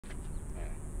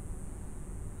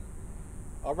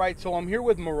All right, so I'm here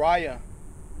with Maraya.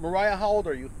 Maraya, how old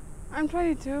are you? I'm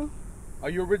 22. Are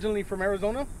you originally from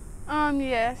Arizona?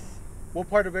 Yes. What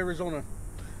part of Arizona?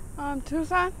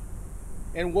 Tucson.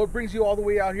 And what brings you all the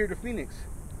way out here to Phoenix?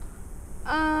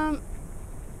 I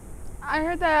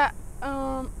heard that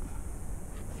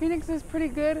Phoenix is pretty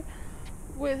good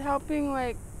with helping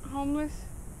like homeless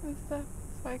and stuff,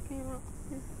 so I came out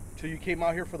here. So you came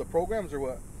out here for the programs or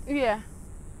what? Yeah.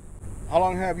 How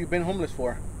long have you been homeless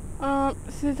for?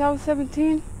 Since I was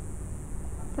 17,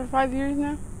 for 5 years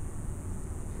now.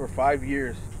 For 5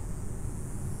 years.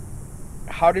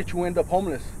 How did you end up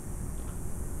homeless?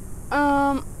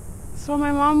 So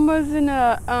my mom was in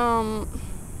a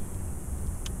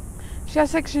she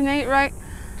has Section 8, right?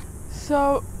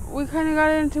 So we kind of got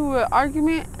into an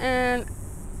argument, and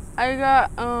I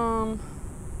got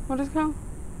what is it called?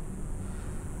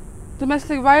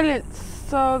 Domestic violence.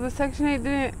 So the Section 8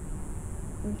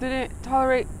 didn't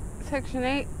tolerate Section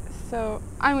 8. So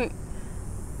I mean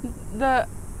the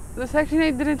Section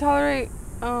 8 didn't tolerate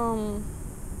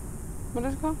what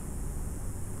is it called?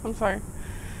 I'm sorry.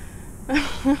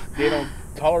 They don't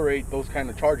tolerate those kind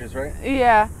of charges, right?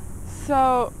 Yeah.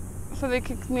 So they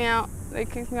kicked me out. They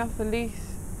kicked me off the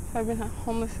lease. So I've been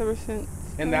homeless ever since.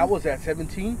 And that was at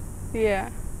 17? Yeah.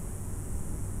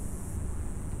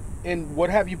 And what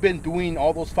have you been doing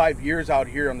all those 5 years out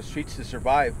here on the streets to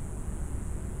survive?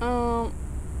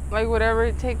 Like whatever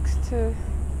it takes to,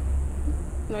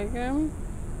 like, you know what I mean?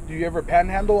 Do you ever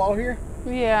panhandle out here?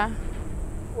 Yeah.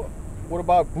 What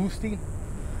about boosting?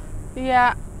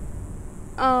 Yeah.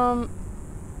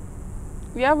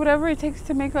 Yeah, whatever it takes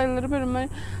to make like a little bit of money.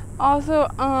 Also,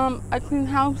 I clean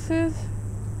houses.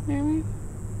 You know what I mean?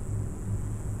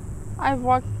 I've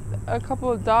walked a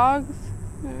couple of dogs.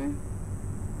 You know what I mean?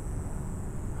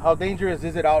 How dangerous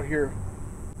is it out here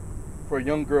for a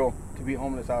young girl to be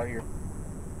homeless out here?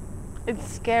 It's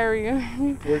scary. You know what I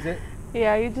mean? Is it?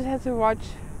 Yeah, you just have to watch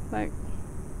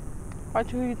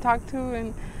who you talk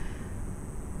to,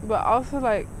 but also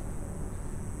like,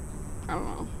 I don't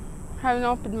know, have an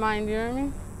open mind, you know what I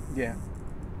mean? Yeah.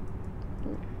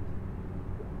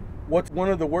 What's one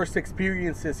of the worst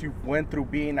experiences you went through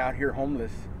being out here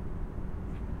homeless?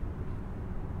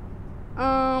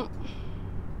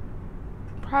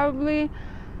 Probably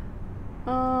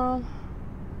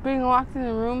being locked in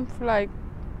a room for like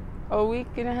a week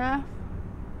and a half.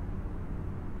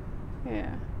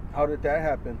 Yeah. How did that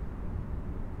happen?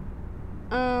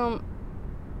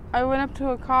 I went up to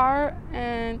a car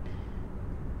and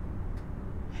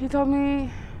he told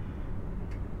me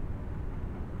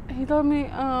if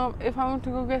I want to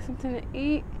go get something to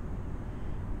eat,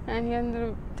 and he ended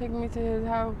up taking me to his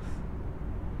house.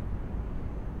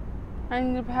 I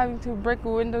ended up having to break a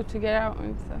window to get out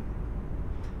and stuff.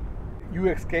 You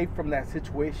escaped from that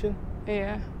situation?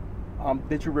 Yeah.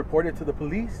 Did you report it to the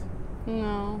police?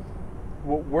 No.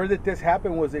 Where did this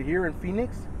happen? Was it here in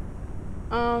Phoenix?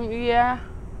 Yeah.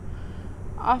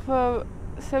 Off of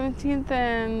 17th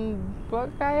and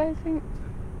Buckeye, I think.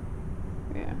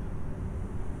 Yeah.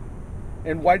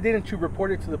 And why didn't you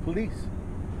report it to the police?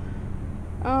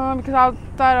 Because I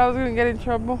thought I was gonna get in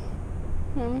trouble.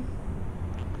 You know what I mean?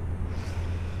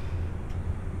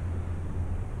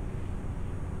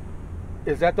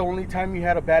 Is that the only time you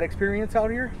had a bad experience out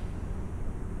here?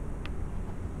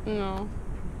 No.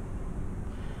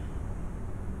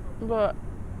 But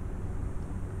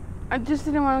I just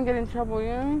didn't want to get in trouble, you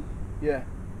know what I mean? Yeah.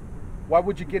 Why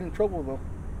would you get in trouble though?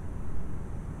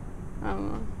 I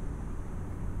don't know.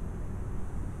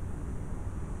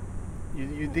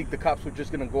 You think the cops were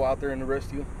just gonna go out there and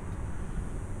arrest you?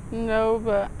 No,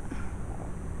 but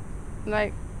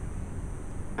like,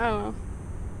 I don't know.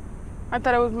 I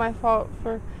thought it was my fault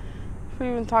for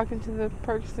even talking to the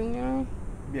person, you know?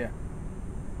 Yeah.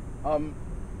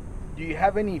 Do you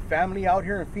have any family out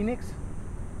here in Phoenix?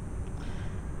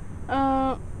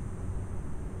 No,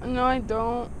 I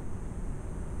don't.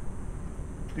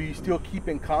 Do you still keep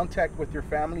in contact with your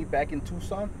family back in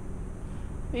Tucson?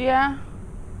 Yeah.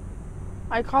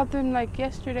 I called them like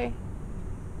yesterday.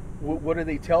 What do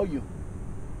they tell you?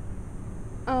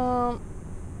 They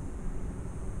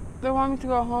want me to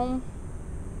go home.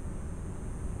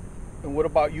 And what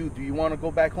about you? Do you want to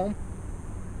go back home?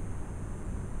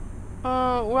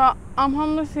 Well, I'm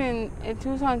homeless in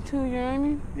Tucson too, you know what I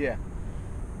mean? Yeah.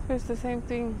 So it's the same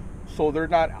thing. So they're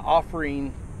not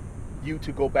offering you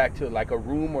to go back to like a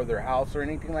room or their house or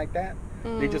anything like that?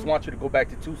 They just want you to go back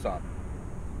to Tucson.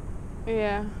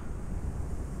 Yeah.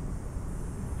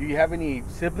 Do you have any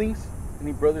siblings?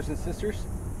 Any brothers and sisters?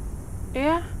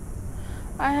 Yeah.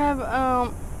 I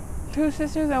have 2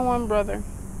 sisters and 1 brother.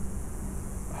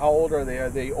 How old are they? Are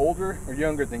they older or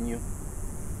younger than you?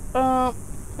 An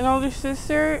older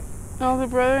sister, an older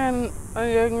brother, and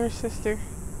a younger sister.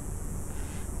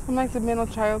 I'm like the middle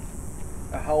child.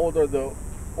 How old are the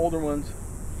older ones?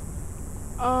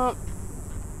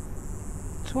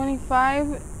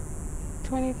 25,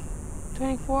 20,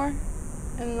 24,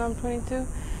 and I'm 22. And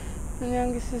the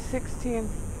youngest is 16.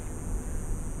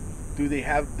 Do they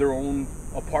have their own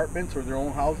apartments or their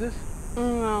own houses?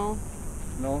 No.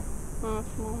 No? Not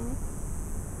small.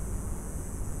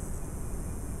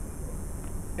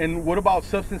 And what about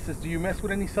substances? Do you mess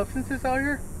with any substances out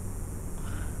here?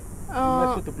 You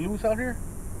mess with the blues out here?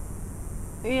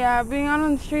 Yeah, being out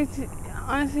on the streets,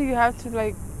 honestly, you have to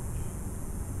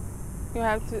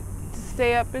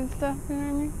stay up and stuff, you know what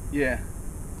I mean? Yeah.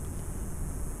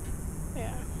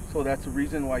 Yeah. So that's the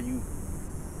reason why you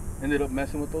ended up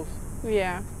messing with those?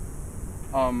 Yeah.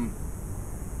 How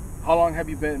long have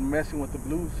you been messing with the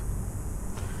blues?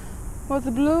 With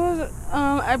the blues,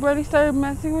 I've already started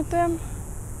messing with them.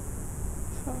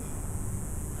 So,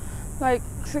 like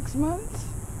 6 months.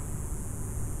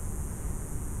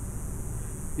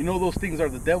 You know those things are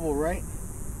the devil, right?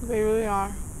 They really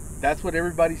are. That's what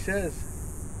everybody says.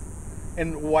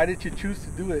 And why did you choose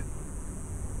to do it?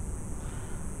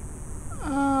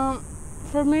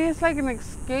 For me, it's like an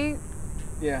escape.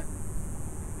 Yeah.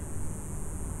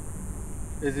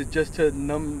 Is it just to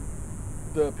numb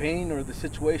the pain or the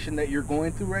situation that you're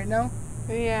going through right now?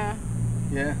 Yeah.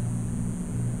 Yeah.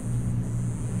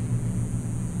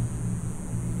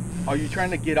 Are you trying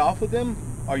to get off of them?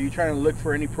 Are you trying to look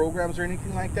for any programs or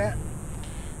anything like that?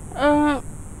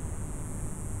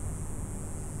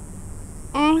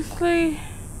 Honestly,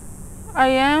 I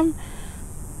am,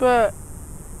 but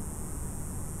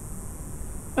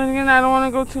then again, I don't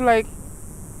want to go to like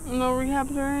no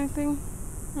rehabs or anything.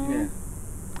 Yeah.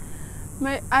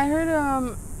 I heard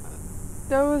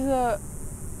there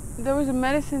was a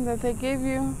medicine that they gave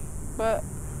you, but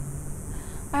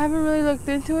I haven't really looked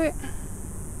into it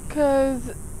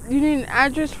because you need an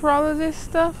address for all of this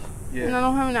stuff. Yeah. And I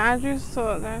don't have an address,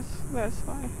 so that's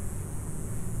fine.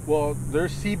 Well,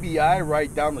 there's CBI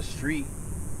right down the street.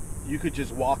 You could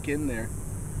just walk in there.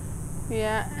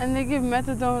 Yeah, and they give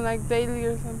methadone like daily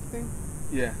or something.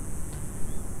 Yeah.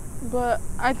 But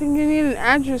I think you need an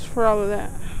address for all of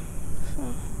that.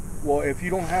 So. Well, if you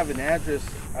don't have an address,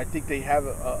 I think they have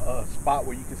a spot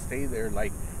where you can stay there.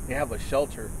 Like, they have a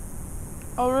shelter.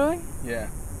 Oh, really? Yeah.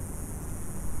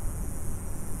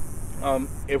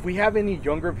 If we have any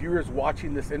younger viewers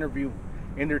watching this interview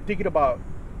and they're thinking about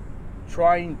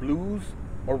trying blues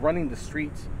or running the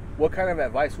streets, what kind of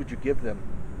advice would you give them?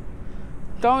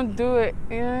 Don't do it.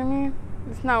 You know what I mean?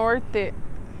 It's not worth it.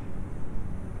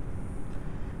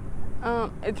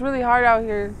 It's really hard out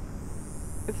here,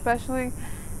 especially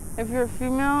if you're a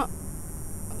female.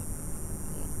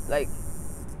 Like,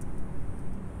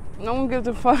 no one gives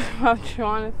a fuck about you,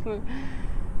 honestly.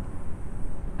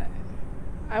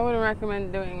 I wouldn't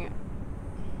recommend doing it.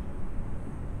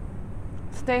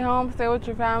 Stay home, stay with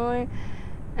your family,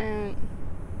 and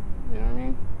you know what I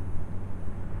mean?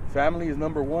 Family is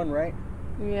number one, right?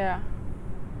 Yeah.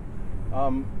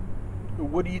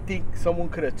 What do you think someone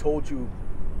could have told you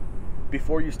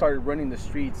before you started running the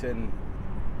streets and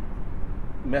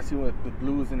messing with the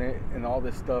blues and all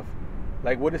this stuff?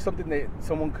 Like, what is something that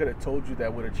someone could have told you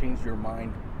that would have changed your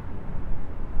mind?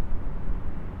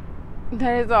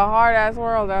 That is a hard ass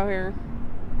world out here.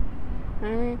 I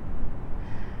mean,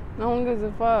 no one gives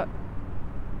a fuck.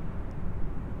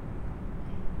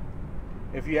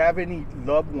 If you have any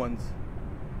loved ones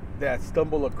that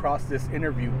stumble across this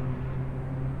interview,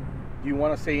 do you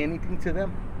want to say anything to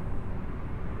them?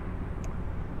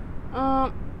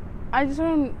 I just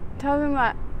want to tell them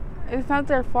that it's not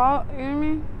their fault, you know what I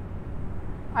mean?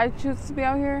 I choose to be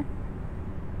out here,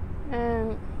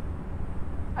 and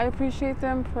I appreciate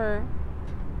them for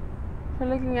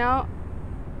looking out,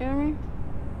 you know what I mean?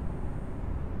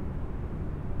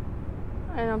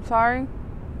 And I'm sorry.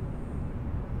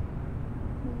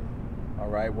 All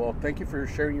right, well, thank you for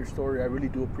sharing your story. I really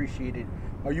do appreciate it.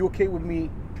 Are you okay with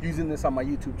me using this on my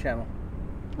YouTube channel?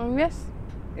 Yes.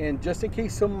 And just in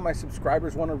case some of my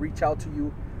subscribers want to reach out to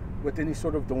you with any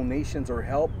sort of donations or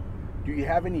help, do you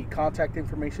have any contact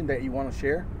information that you want to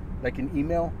share? Like an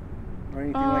email or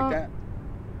anything like that?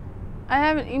 I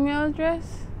have an email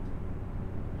address,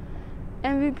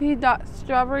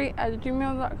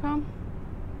 mvp.strawberry@gmail.com.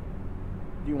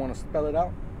 Do you want to spell it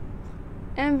out?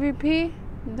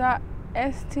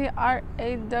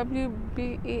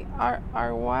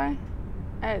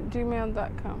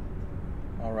 mvp.strawberry@gmail.com.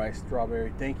 All right,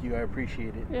 Strawberry. Thank you. I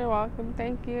appreciate it. You're welcome.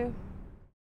 Thank you.